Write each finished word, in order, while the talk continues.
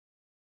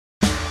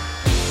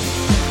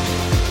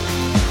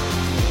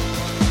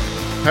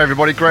Hey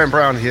everybody, Graham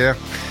Brown here.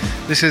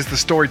 This is the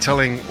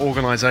Storytelling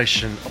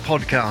Organization, a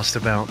podcast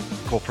about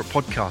corporate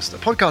podcast. A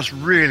podcast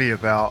really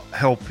about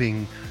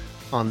helping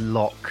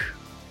unlock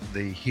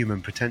the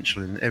human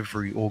potential in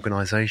every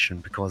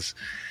organization, because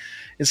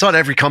inside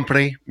every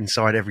company,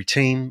 inside every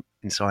team,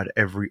 inside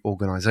every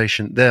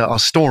organization, there are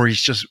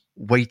stories just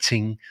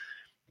waiting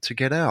to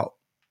get out.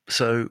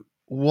 So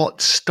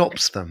what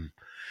stops them?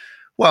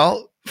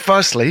 Well,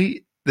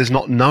 firstly, there's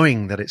not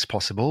knowing that it's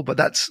possible, but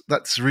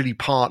that's really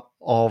part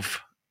of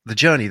the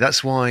journey.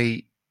 That's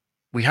why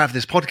we have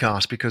this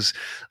podcast, because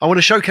I want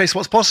to showcase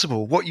what's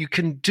possible, what you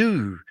can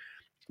do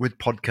with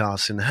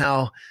podcasts and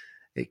how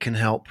it can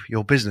help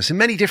your business in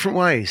many different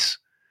ways.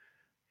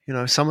 You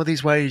know, some of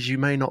these ways you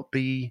may not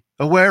be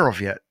aware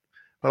of yet,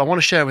 but I want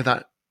to share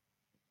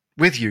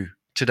with you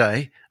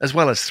today, as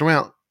well as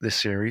throughout this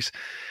series.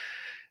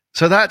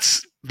 So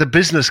that's the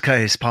business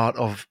case part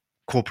of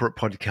corporate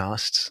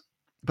podcasts.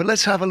 But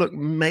let's have a look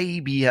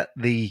maybe at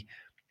the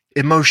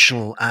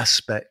emotional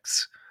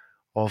aspects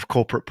of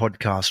corporate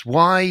podcasts.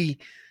 Why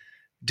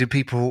do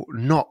people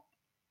not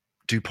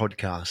do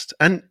podcasts?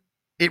 And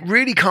it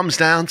really comes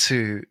down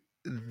to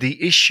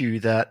the issue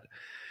that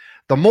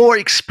the more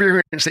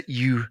experience that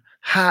you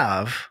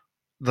have,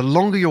 the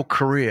longer your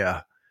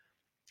career,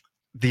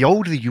 the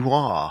older you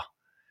are,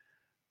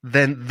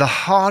 then the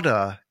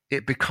harder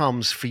it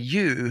becomes for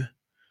you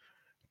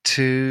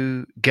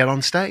to get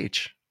on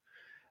stage.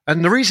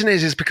 And the reason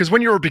is because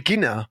when you're a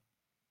beginner,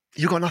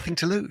 you've got nothing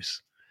to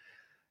lose.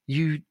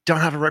 You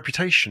don't have a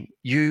reputation.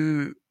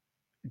 You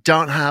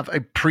don't have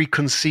a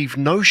preconceived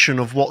notion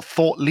of what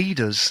thought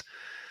leaders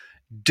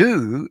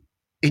do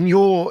in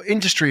your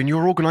industry, in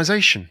your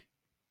organization.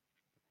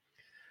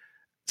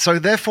 So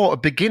therefore, a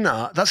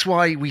beginner, that's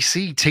why we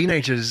see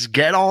teenagers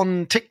get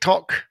on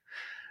TikTok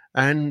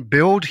and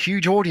build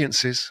huge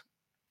audiences.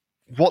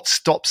 What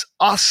stops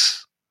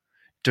us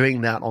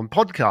doing that on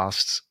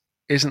podcasts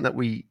isn't that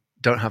we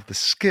don't have the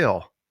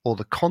skill or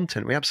the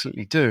content. We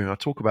absolutely do. I'll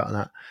talk about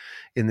that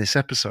in this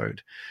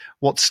episode.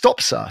 What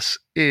stops us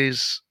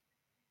is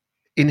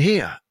in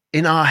here,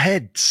 in our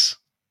heads.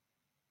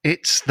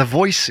 It's the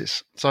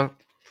voices. So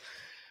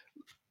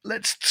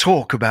let's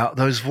talk about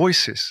those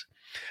voices.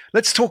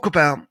 Let's talk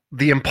about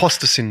the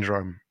imposter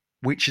syndrome,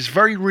 which is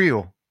very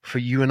real for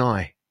you and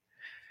I.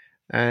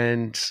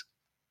 And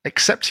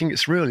accepting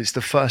it's real is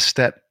the first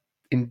step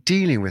in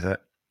dealing with it.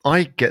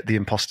 I get the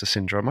imposter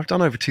syndrome. I've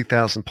done over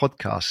 2,000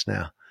 podcasts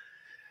now.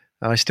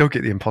 I still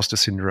get the imposter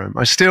syndrome.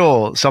 I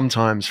still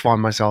sometimes find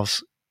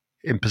myself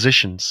in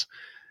positions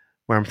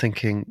where I'm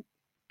thinking,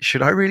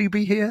 should I really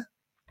be here?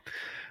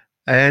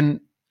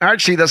 And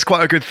actually, that's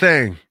quite a good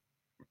thing,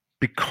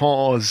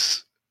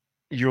 because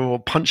you're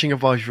punching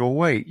above your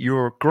weight.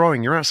 You're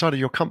growing. You're outside of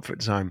your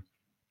comfort zone.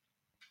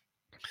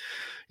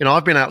 You know,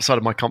 I've been outside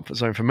of my comfort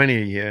zone for many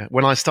a year.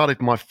 When I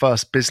started my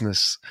first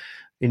business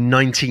in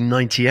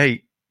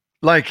 1998,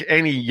 like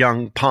any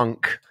young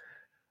punk,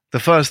 the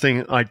first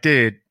thing I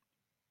did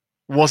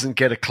wasn't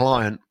get a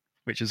client,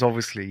 which is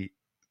obviously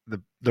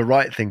the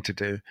right thing to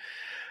do.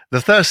 The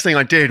first thing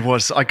I did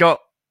was I got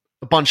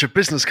a bunch of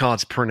business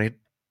cards printed,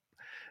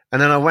 and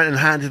then I went and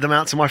handed them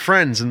out to my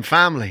friends and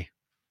family.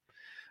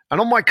 And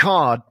on my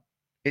card,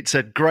 it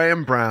said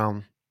Graham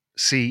Brown,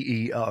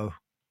 CEO.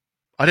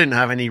 I didn't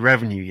have any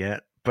revenue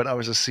yet, but I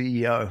was a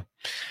CEO.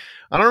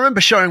 And I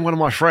remember showing one of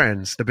my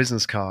friends the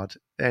business card,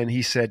 and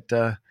he said,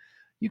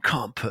 you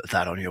can't put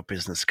that on your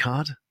business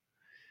card.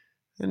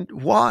 And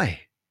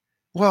why?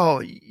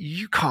 Well,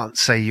 you can't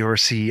say you're a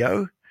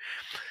CEO.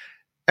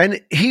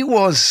 And he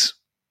was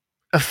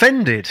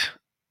offended.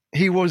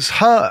 He was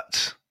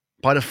hurt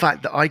by the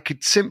fact that I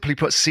could simply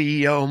put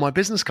CEO on my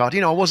business card.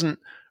 You know, I wasn't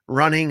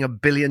running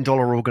 $1 billion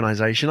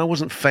organization. I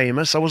wasn't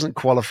famous. I wasn't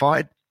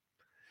qualified.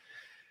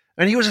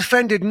 And he was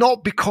offended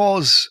not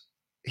because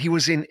he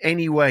was in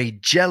any way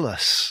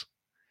jealous,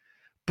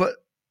 but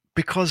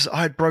because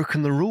I had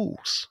broken the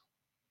rules.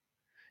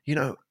 You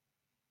know,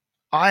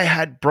 I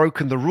had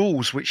broken the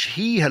rules which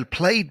he had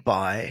played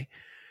by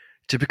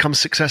to become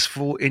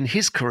successful in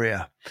his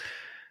career.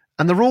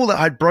 And the rule that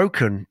I'd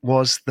broken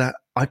was that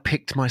I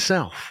picked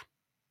myself.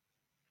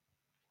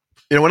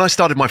 You know, when I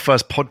started my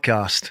first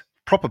podcast,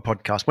 proper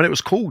podcast, when it was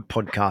called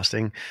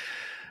podcasting,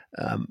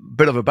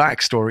 bit of a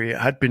backstory,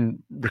 I had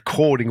been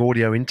recording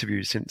audio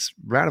interviews since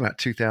around about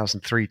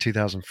 2003,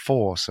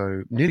 2004,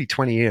 so nearly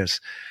 20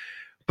 years.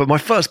 But my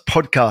first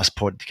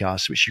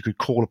podcast, which you could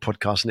call a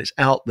podcast, and it's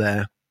out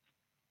there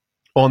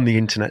on the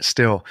internet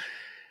still.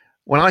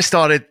 When I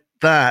started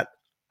that,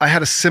 I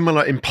had a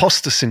similar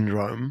imposter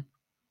syndrome,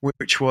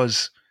 which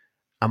was,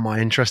 am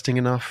I interesting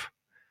enough?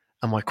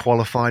 Am I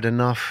qualified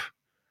enough?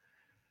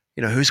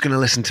 You know, who's going to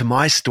listen to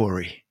my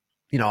story?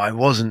 You know, I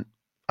wasn't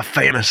a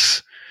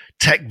famous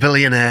tech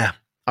billionaire.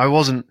 I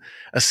wasn't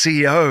a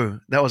CEO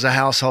that was a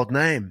household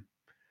name.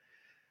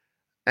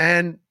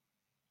 And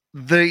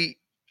the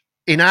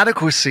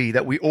inadequacy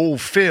that we all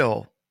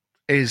feel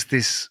is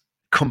this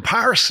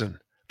comparison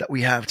that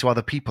we have to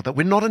other people, that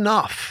we're not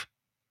enough.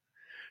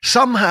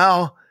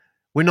 Somehow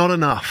we're not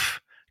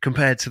enough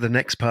compared to the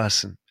next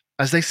person.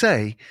 As they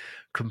say,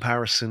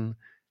 comparison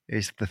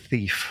is the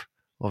thief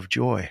of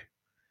joy.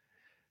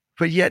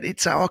 But yet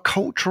it's our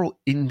cultural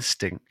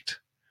instinct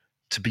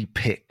to be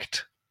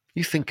picked.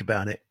 You think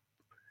about it.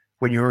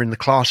 When you're in the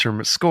classroom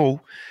at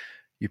school,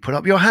 you put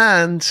up your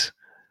hand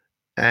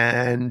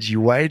and you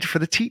wait for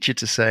the teacher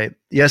to say,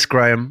 "Yes,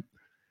 Graham."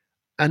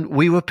 And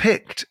we were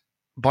picked.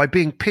 By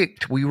being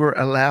picked, we were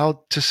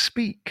allowed to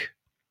speak.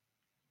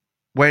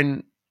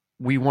 When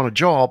we want a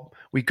job,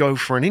 we go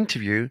for an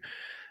interview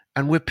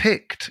and we're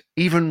picked.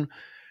 Even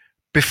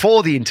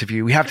before the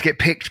interview, we have to get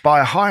picked by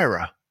a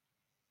hirer.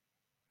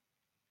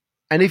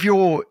 And if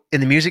you're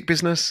in the music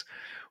business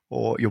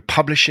or you're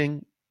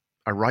publishing,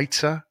 a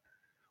writer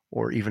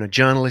or even a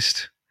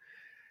journalist,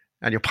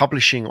 and you're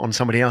publishing on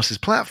somebody else's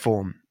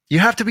platform, you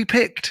have to be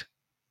picked.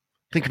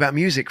 Think about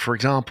music, for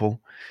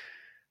example.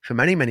 For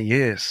many, many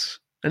years,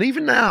 and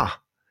even now,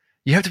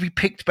 you have to be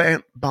picked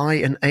by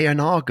an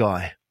A&R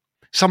guy,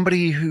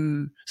 somebody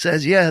who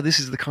says, yeah, this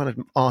is the kind of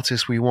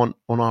artist we want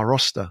on our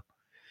roster.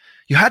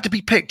 You had to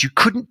be picked. You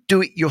couldn't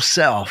do it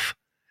yourself.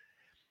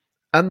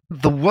 And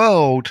the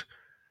world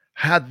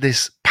had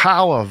this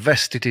power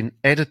vested in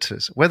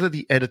editors, whether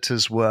the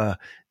editors were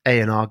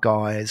A&R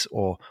guys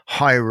or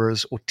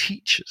hirers or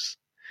teachers.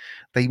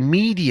 They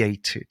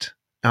mediated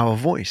our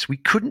voice. We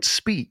couldn't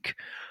speak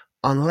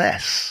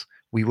unless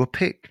we were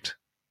picked.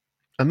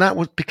 And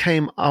that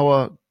became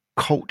our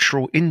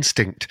cultural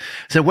instinct.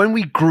 So when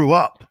we grew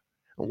up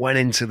and went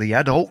into the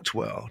adult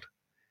world,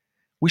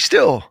 we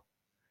still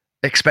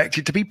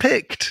expected to be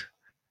picked.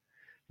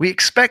 We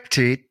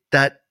expected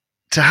that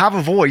to have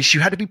a voice, you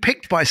had to be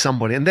picked by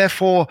somebody. And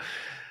therefore,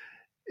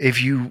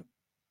 if you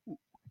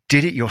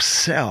did it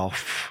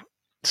yourself,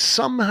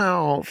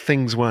 somehow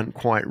things weren't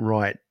quite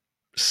right.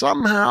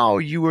 Somehow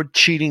you were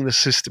cheating the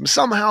system.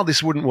 Somehow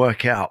this wouldn't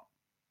work out.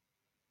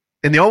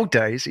 In the old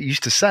days, it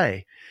used to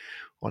say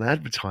on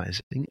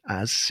advertising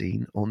as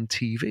seen on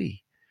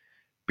TV,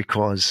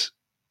 because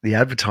the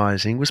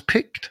advertising was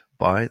picked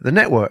by the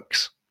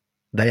networks.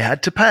 They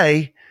had to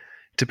pay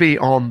to be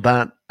on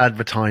that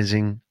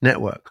advertising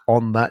network,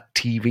 on that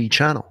TV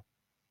channel.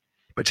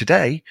 But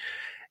today,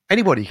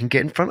 anybody can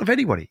get in front of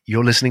anybody.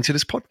 You're listening to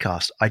this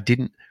podcast. I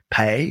didn't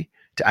pay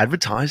to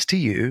advertise to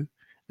you,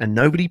 and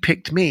nobody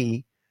picked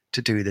me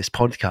to do this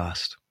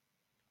podcast.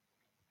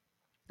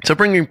 So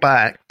bringing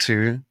back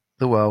to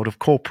the world of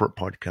corporate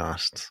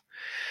podcasts,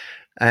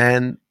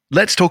 and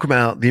let's talk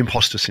about the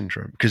imposter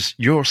syndrome, because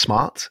you're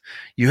smart,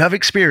 you have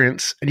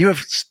experience, and you have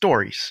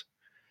stories,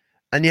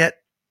 and yet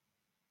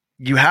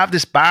you have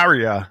this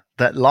barrier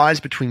that lies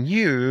between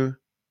you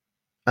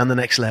and the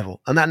next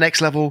level. And that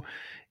next level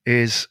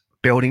is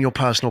building your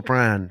personal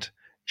brand,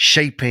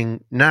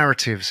 shaping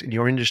narratives in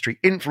your industry,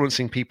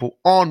 influencing people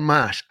en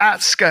masse,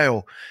 at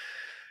scale,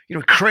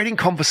 creating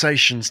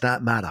conversations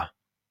that matter.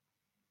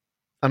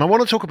 And I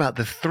want to talk about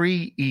the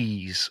 3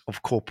 E's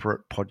of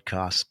corporate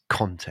podcast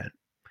content,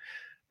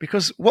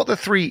 because what the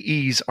 3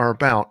 E's are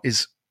about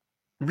is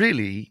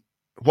really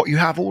what you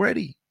have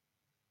already.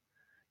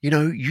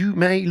 You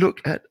may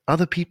look at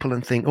other people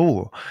and think,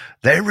 oh,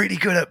 they're really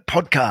good at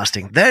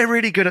podcasting. They're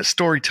really good at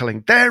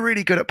storytelling. They're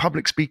really good at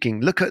public speaking.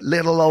 Look at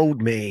little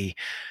old me.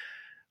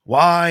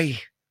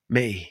 Why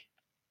me?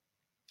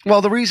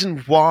 Well, the reason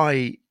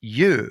why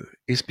you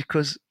is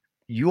because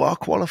you are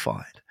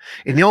qualified.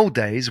 In the old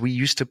days, we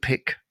used to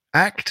pick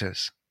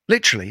actors,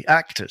 literally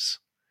actors.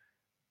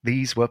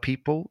 These were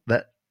people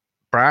that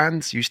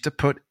brands used to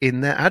put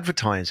in their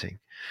advertising.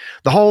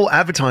 The whole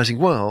advertising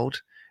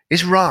world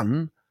is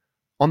run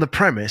on the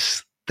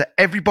premise that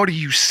everybody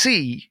you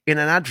see in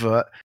an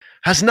advert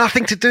has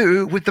nothing to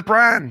do with the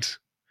brand.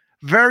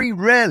 Very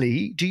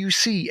rarely do you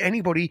see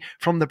anybody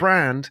from the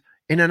brand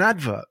in an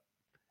advert.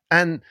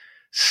 And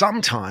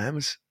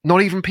sometimes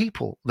not even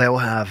people. They'll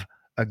have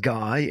a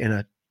guy in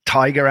a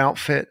tiger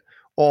outfit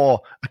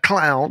or a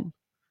clown.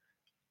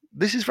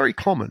 This is very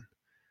common.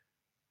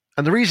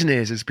 And the reason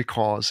is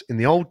because in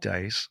the old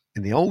days,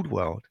 in the old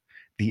world,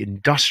 the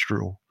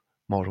industrial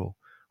model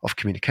of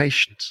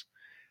communications,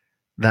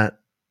 that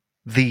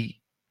the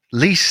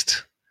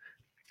least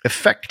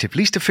effective,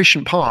 least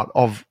efficient part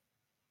of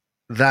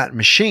that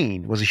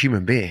machine was a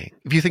human being.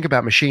 If you think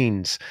about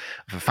machines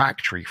of a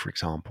factory, for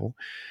example,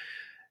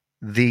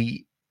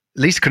 the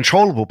least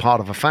controllable part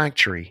of a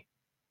factory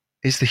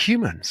is the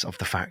humans of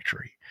the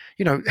factory.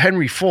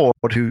 Henry Ford,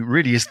 who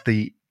really is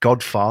the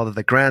godfather,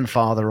 the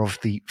grandfather of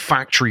the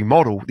factory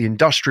model, the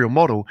industrial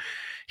model,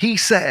 he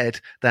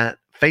said that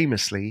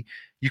famously,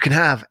 you can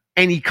have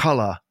any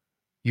color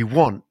you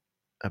want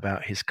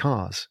about his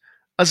cars,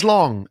 as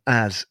long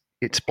as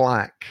it's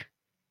black.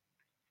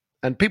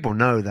 And people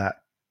know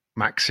that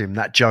maxim,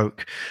 that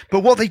joke.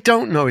 But what they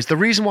don't know is the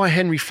reason why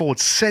Henry Ford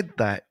said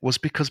that was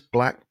because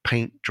black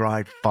paint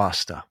dried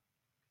faster.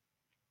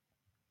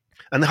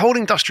 And the whole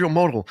industrial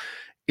model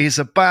is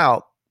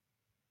about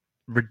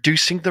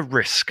reducing the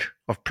risk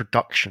of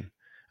production.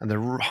 And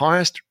the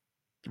highest,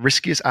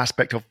 riskiest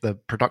aspect of the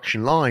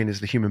production line is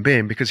the human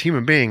being, because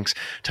human beings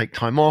take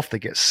time off, they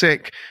get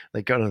sick,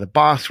 they go to the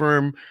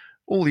bathroom,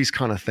 all these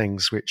kind of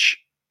things which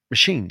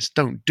machines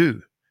don't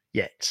do.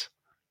 yet.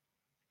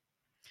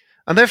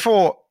 And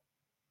therefore,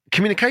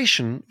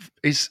 communication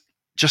is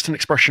just an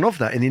expression of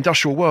that. In the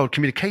industrial world,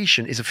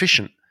 communication is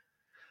efficient.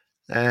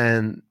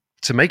 And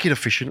to make it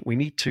efficient, we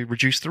need to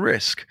reduce the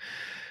risk.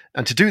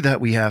 And to do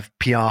that, we have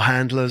PR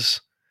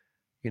handlers.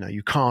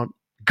 You can't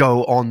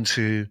go on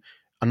to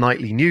a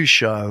nightly news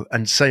show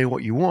and say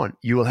what you want.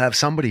 You will have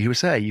somebody who will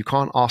say, you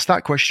can't ask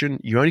that question.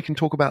 You only can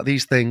talk about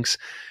these things.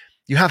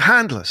 You have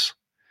handlers.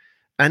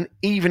 And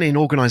even in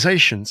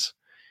organizations,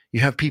 you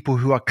have people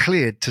who are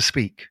cleared to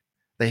speak.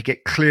 They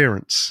get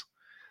clearance.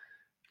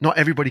 Not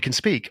everybody can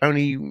speak.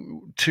 Only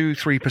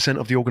 2-3%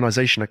 of the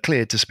organization are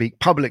cleared to speak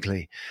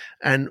publicly.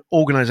 And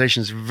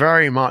organizations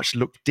very much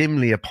look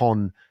dimly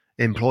upon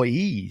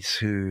employees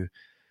who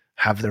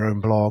have their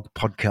own blog,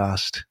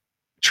 podcast,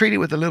 treat it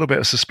with a little bit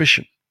of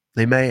suspicion.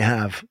 They may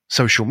have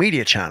social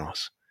media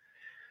channels,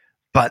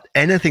 but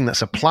anything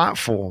that's a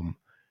platform,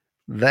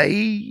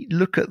 they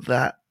look at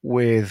that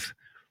with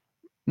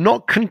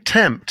not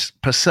contempt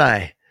per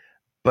se,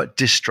 but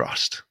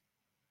distrust.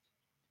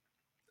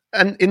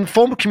 And in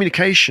formal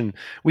communication,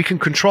 we can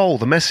control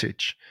the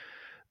message.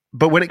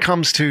 But when it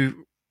comes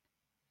to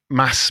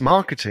mass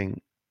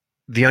marketing,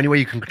 the only way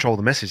you can control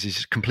the message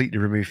is completely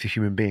remove the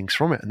human beings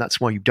from it. And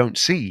that's why you don't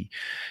see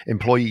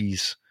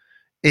employees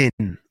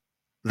in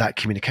that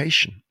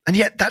communication. And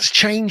yet that's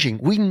changing.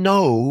 We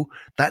know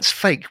that's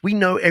fake. We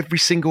know every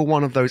single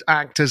one of those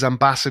actors,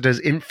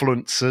 ambassadors,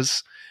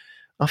 influencers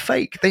are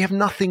fake. They have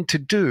nothing to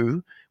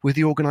do with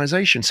the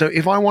organization. So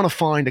if I want to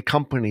find a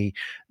company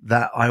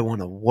that I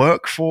want to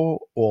work for,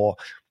 or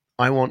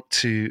I want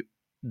to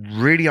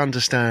really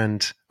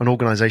understand an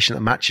organization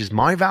that matches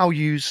my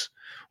values,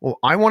 or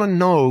I want to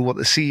know what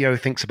the CEO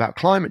thinks about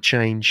climate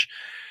change,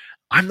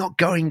 I'm not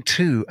going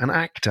to an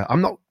actor.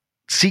 I'm not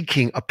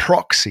seeking a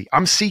proxy.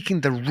 I'm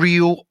seeking the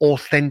real,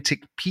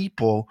 authentic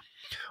people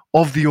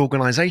of the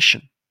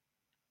organization.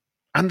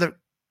 And the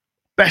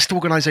best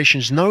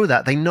organizations know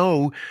that. They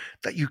know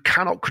that you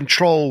cannot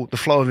control the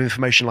flow of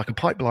information like a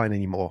pipeline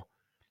anymore.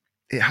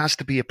 It has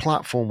to be a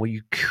platform where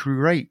you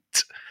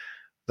create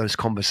those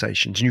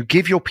conversations and you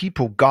give your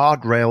people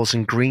guardrails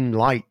and green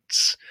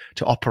lights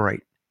to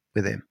operate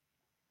within.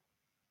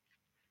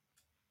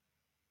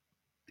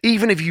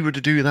 Even if you were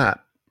to do that,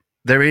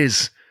 there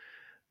is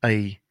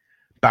a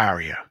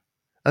barrier,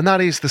 and that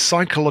is the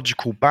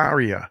psychological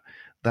barrier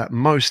that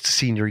most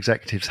senior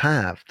executives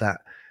have,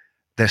 that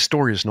their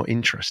story is not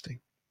interesting.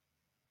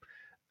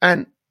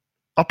 And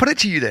I'll put it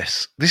to you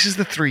this is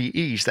the 3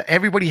 E's, that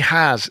everybody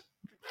has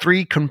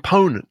 3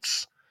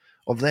 components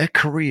of their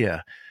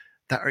career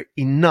that are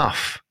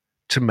enough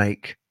to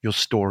make your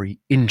story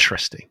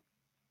interesting.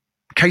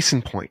 Case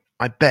in point,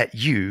 I bet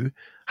you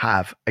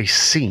have a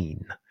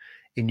scene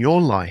in your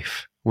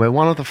life where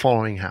one of the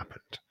following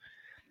happened.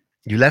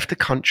 You left a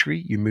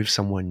country, you moved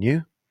somewhere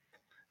new,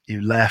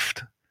 you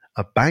left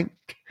a bank,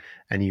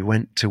 and you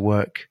went to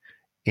work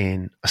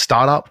in a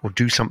startup or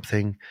do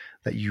something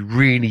that you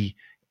really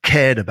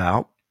cared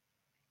about,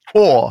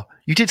 or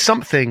you did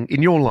something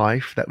in your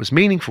life that was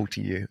meaningful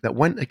to you that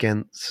went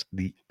against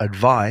the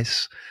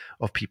advice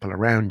of people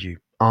around you,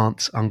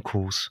 aunts,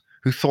 uncles,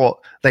 who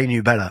thought they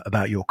knew better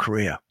about your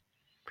career.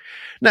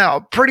 Now,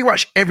 pretty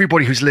much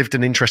everybody who's lived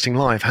an interesting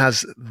life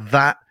has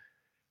that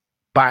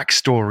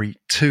backstory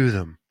to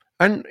them.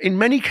 And in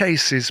many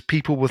cases,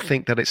 people will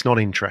think that it's not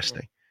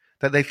interesting,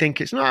 that they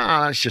think it's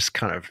just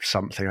kind of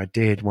something I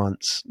did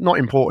once, not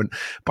important.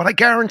 But I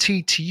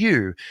guarantee to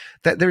you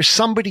that there's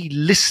somebody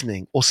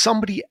listening or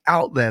somebody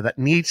out there that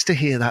needs to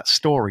hear that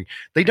story.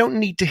 They don't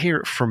need to hear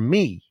it from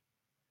me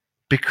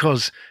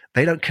because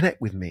they don't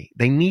connect with me.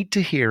 They need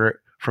to hear it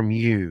from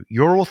you.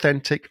 You're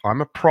authentic.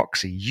 I'm a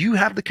proxy. You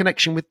have the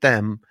connection with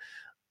them.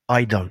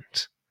 I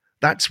don't.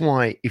 That's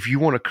why if you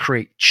want to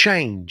create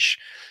change,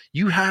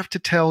 you have to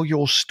tell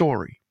your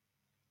story.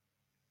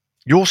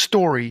 Your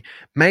story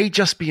may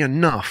just be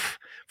enough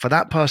for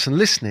that person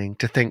listening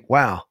to think,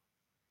 wow,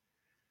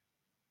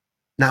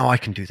 now I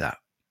can do that.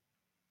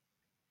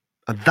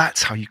 And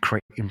that's how you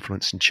create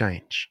influence and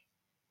change.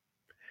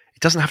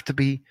 It doesn't have to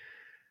be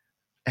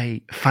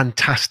a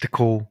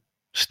fantastical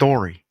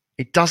story.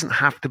 It doesn't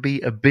have to be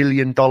 $1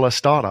 billion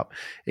startup.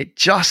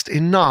 It's just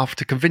enough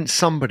to convince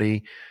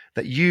somebody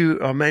that you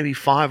are maybe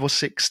 5 or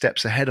 6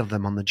 steps ahead of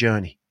them on the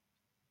journey.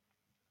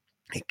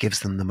 It gives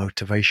them the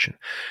motivation.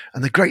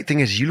 And the great thing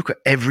is, you look at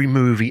every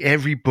movie,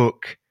 every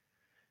book,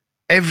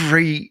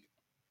 every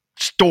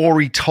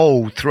story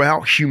told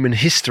throughout human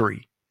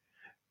history,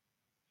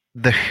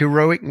 the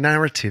heroic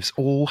narratives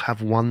all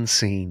have one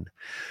scene,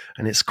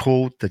 and it's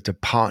called the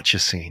departure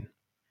scene.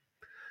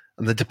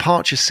 And the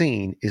departure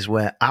scene is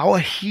where our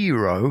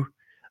hero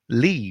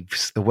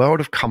leaves the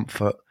world of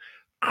comfort,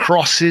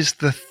 crosses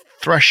the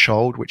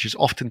threshold, which is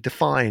often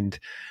defined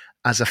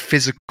as a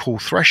physical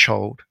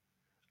threshold,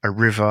 a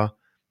river,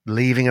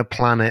 leaving a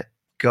planet,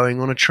 going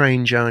on a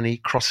train journey,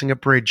 crossing a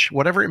bridge,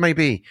 whatever it may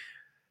be.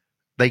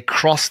 They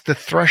cross the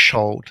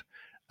threshold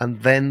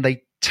and then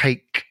they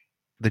take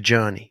the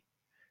journey.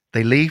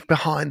 They leave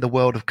behind the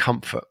world of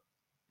comfort.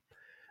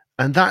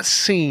 And that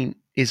scene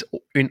is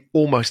in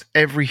almost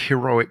every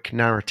heroic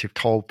narrative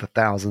told for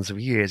thousands of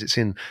years. It's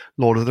in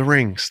Lord of the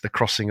Rings, the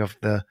crossing of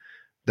the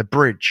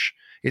bridge.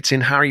 It's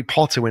in Harry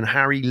Potter when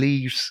Harry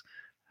leaves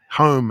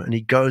home and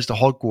he goes to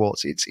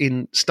Hogwarts. It's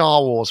in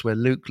Star Wars where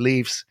Luke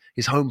leaves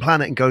his home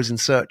planet and goes in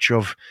search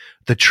of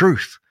the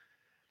truth.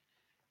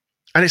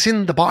 And it's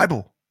in the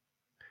Bible.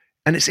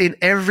 And it's in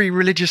every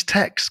religious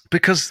text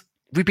because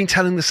we've been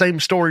telling the same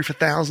story for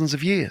thousands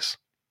of years.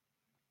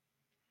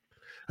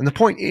 And the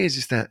point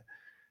is that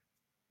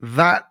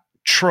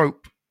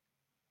trope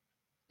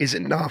is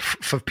enough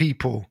for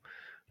people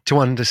to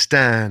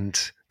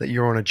understand that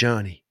you're on a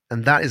journey.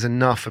 And that is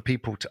enough for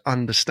people to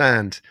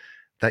understand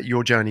that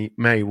your journey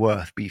may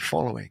worth be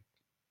following.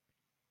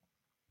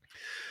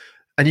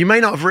 And you may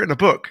not have written a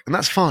book, and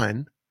that's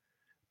fine,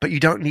 but you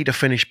don't need a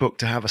finished book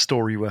to have a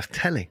story worth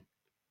telling.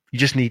 You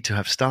just need to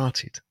have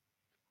started.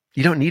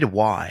 You don't need a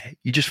why.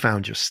 You just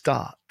found your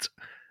start.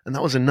 And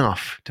that was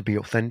enough to be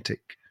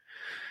authentic.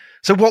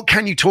 So what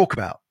can you talk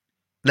about?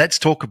 Let's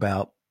talk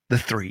about the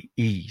 3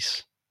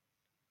 E's.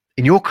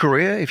 In your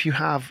career, if you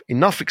have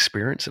enough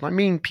experience, and I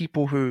mean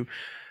people who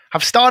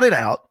have started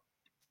out,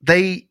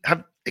 they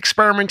have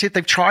experimented,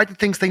 they've tried the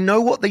things, they know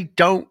what they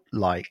don't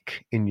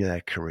like in their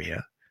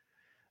career,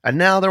 and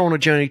now they're on a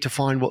journey to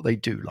find what they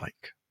do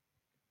like.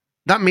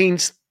 That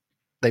means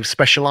they've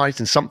specialized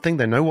in something,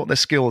 they know what their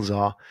skills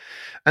are,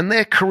 and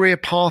their career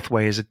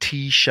pathway is a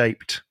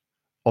T-shaped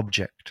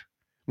object,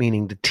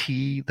 meaning the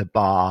T, the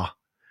bar,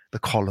 the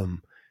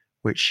column,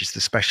 which is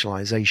the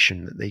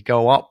specialization, that they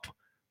go up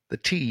the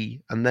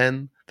T, and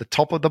then the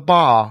top of the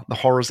bar, the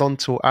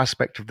horizontal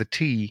aspect of the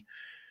T,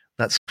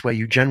 that's where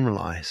you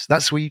generalize.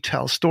 That's where you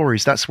tell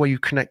stories. That's where you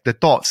connect the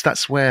dots.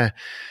 That's where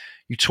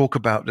you talk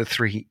about the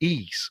 3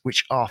 E's,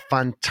 which are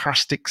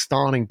fantastic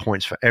starting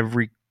points for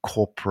every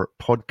corporate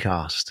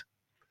podcast.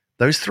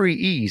 Those 3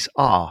 E's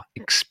are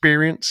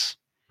experience,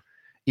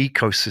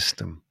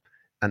 ecosystem,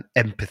 and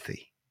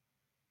empathy.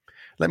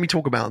 Let me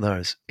talk about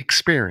those.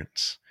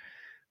 Experience.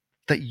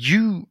 That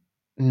you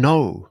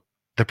know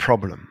the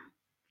problem.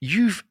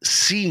 You've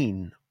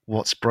seen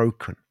what's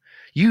broken.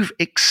 You've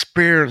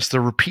experienced the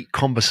repeat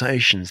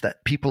conversations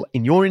that people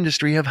in your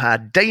industry have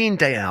had day in,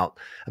 day out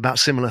about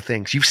similar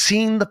things. You've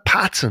seen the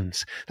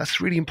patterns.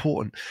 That's really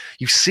important.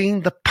 You've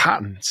seen the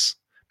patterns,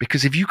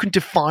 because if you can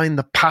define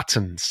the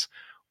patterns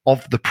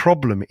of the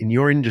problem in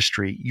your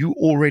industry, you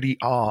already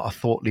are a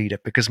thought leader,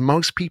 because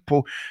most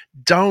people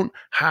don't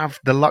have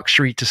the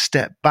luxury to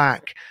step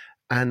back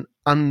and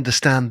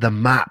understand the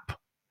map.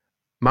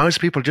 Most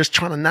people are just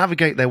trying to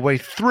navigate their way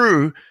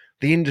through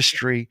the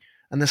industry,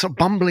 and they're sort of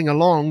bumbling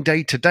along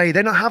day to day.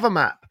 They don't have a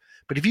map.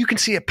 But if you can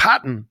see a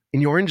pattern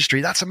in your industry,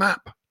 that's a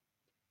map.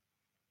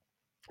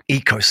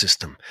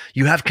 Ecosystem.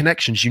 You have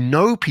connections. You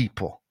know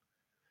people.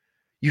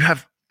 You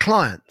have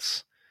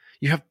clients.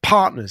 You have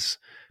partners.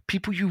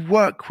 People you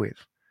work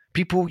with.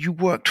 People you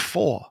worked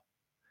for.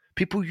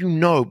 People you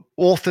know.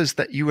 Authors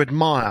that you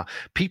admire.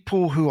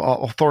 People who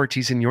are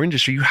authorities in your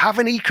industry. You have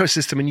an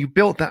ecosystem and you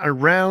built that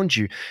around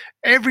you.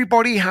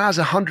 Everybody has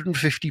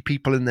 150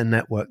 people in their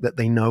network that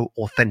they know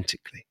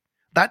authentically.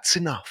 That's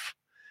enough.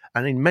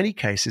 And in many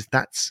cases,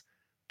 that's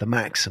the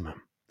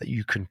maximum that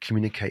you can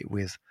communicate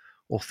with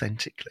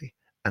authentically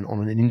and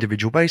on an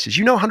individual basis.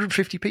 You know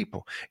 150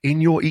 people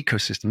in your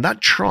ecosystem, that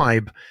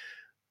tribe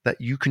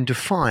that you can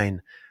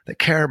define that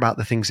care about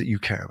the things that you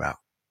care about.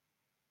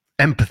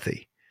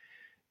 Empathy.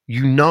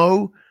 You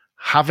know,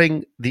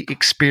 having the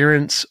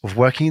experience of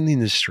working in the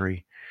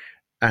industry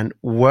and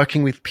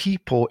working with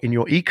people in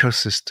your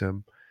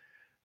ecosystem,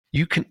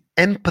 you can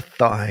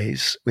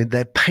empathize with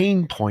their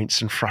pain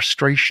points and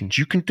frustrations.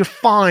 You can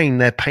define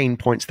their pain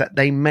points that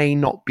they may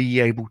not be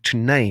able to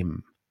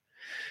name.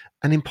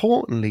 And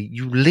importantly,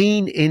 you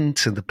lean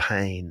into the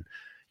pain,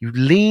 you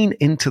lean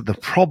into the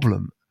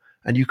problem,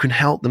 and you can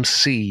help them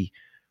see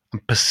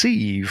and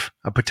perceive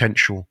a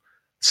potential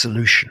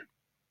solution.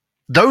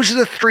 Those are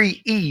the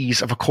 3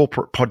 E's of a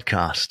corporate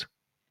podcast: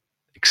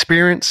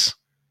 experience,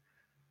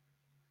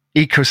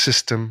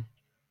 ecosystem,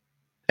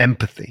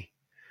 empathy.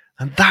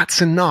 And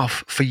that's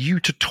enough for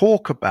you to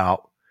talk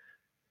about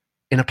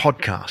in a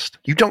podcast.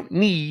 You don't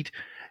need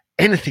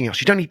anything else.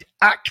 You don't need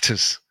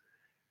actors.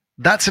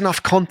 That's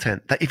enough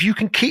content that if you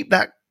can keep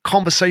that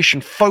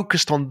conversation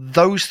focused on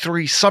those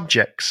 3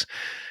 subjects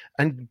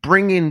and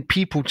bring in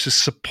people to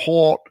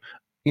support,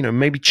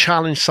 maybe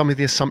challenge some of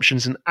the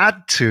assumptions and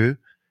add to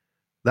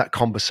that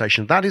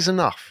conversation, that is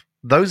enough.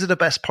 Those are the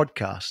best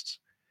podcasts.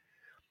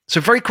 So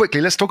very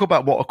quickly, let's talk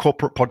about what a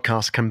corporate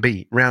podcast can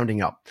be,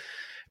 rounding up.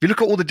 If you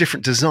look at all the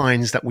different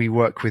designs that we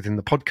work with in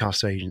the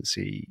podcast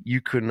agency, you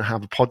can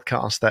have a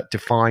podcast that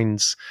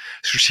defines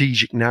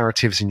strategic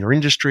narratives in your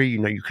industry.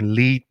 You can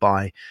lead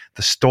by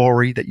the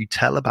story that you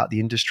tell about the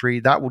industry.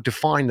 That will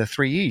define the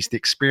 3 E's: the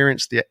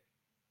experience, the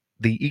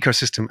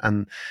ecosystem,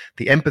 and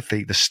the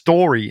empathy. The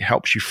story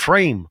helps you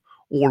frame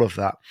all of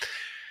that.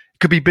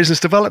 Could be business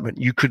development.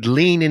 You could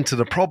lean into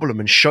the problem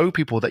and show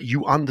people that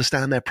you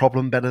understand their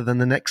problem better than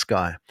the next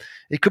guy.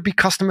 It could be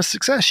customer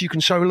success. You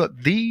can show, look,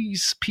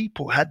 these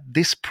people had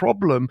this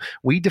problem.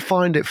 We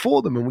defined it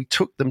for them and we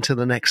took them to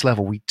the next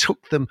level. We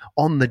took them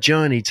on the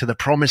journey to the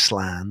promised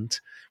land,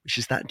 which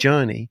is that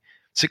journey,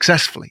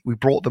 successfully. We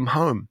brought them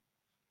home.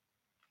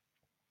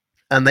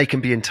 And they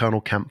can be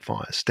internal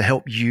campfires to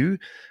help you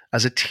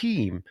as a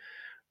team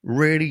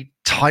really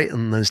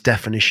tighten those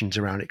definitions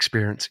around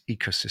experience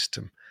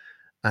ecosystem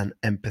and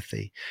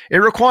empathy. It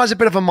requires a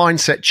bit of a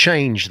mindset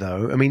change,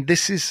 though. I mean,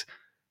 this is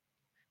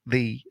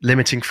the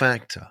limiting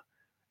factor.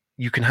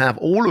 You can have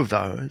all of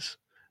those,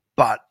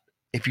 but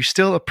if you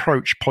still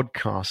approach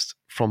podcasts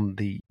from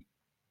the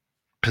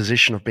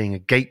position of being a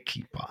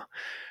gatekeeper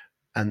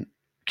and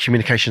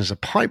communication as a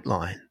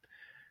pipeline,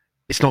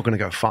 it's not going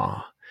to go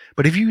far.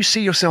 But if you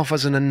see yourself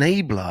as an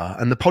enabler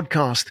and the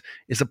podcast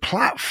is a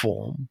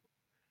platform,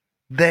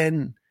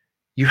 then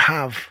you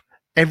have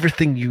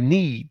everything you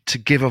need to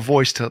give a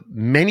voice to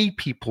many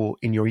people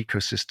in your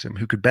ecosystem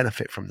who could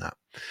benefit from that.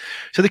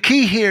 So the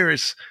key here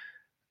is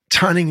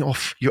turning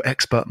off your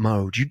expert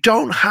mode. You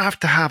don't have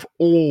to have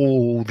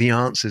all the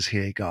answers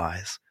here,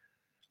 guys.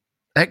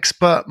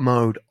 Expert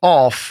mode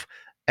off,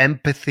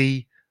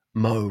 empathy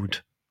mode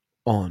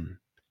on.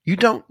 You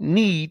don't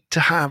need to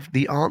have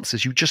the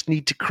answers. You just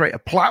need to create a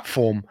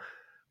platform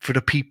for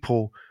the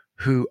people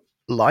who,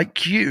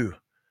 like you,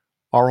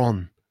 are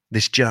on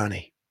this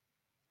journey.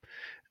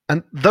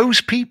 And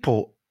those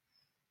people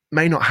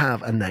may not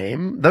have a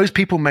name. Those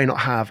people may not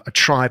have a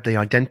tribe they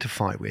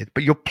identify with,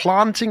 but you're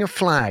planting a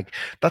flag.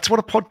 That's what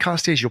a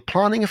podcast is. You're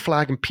planting a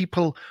flag and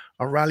people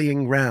are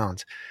rallying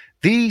round.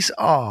 These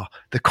are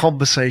the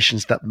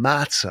conversations that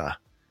matter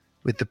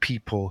with the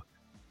people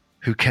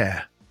who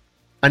care.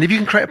 And if you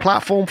can create a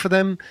platform for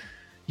them,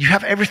 you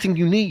have everything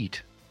you need.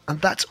 And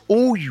that's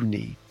all you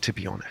need, to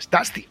be honest.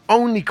 That's the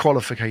only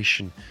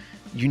qualification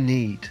you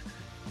need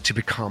to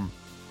become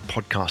a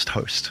podcast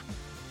host.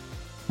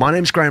 My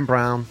name's Graham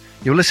Brown.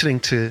 You're listening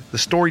to the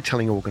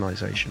Storytelling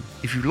Organization.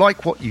 If you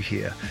like what you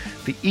hear,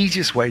 the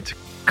easiest way to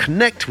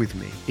connect with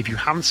me, if you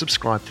haven't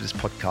subscribed to this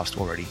podcast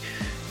already,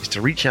 is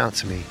to reach out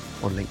to me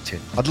on LinkedIn.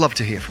 I'd love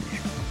to hear from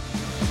you.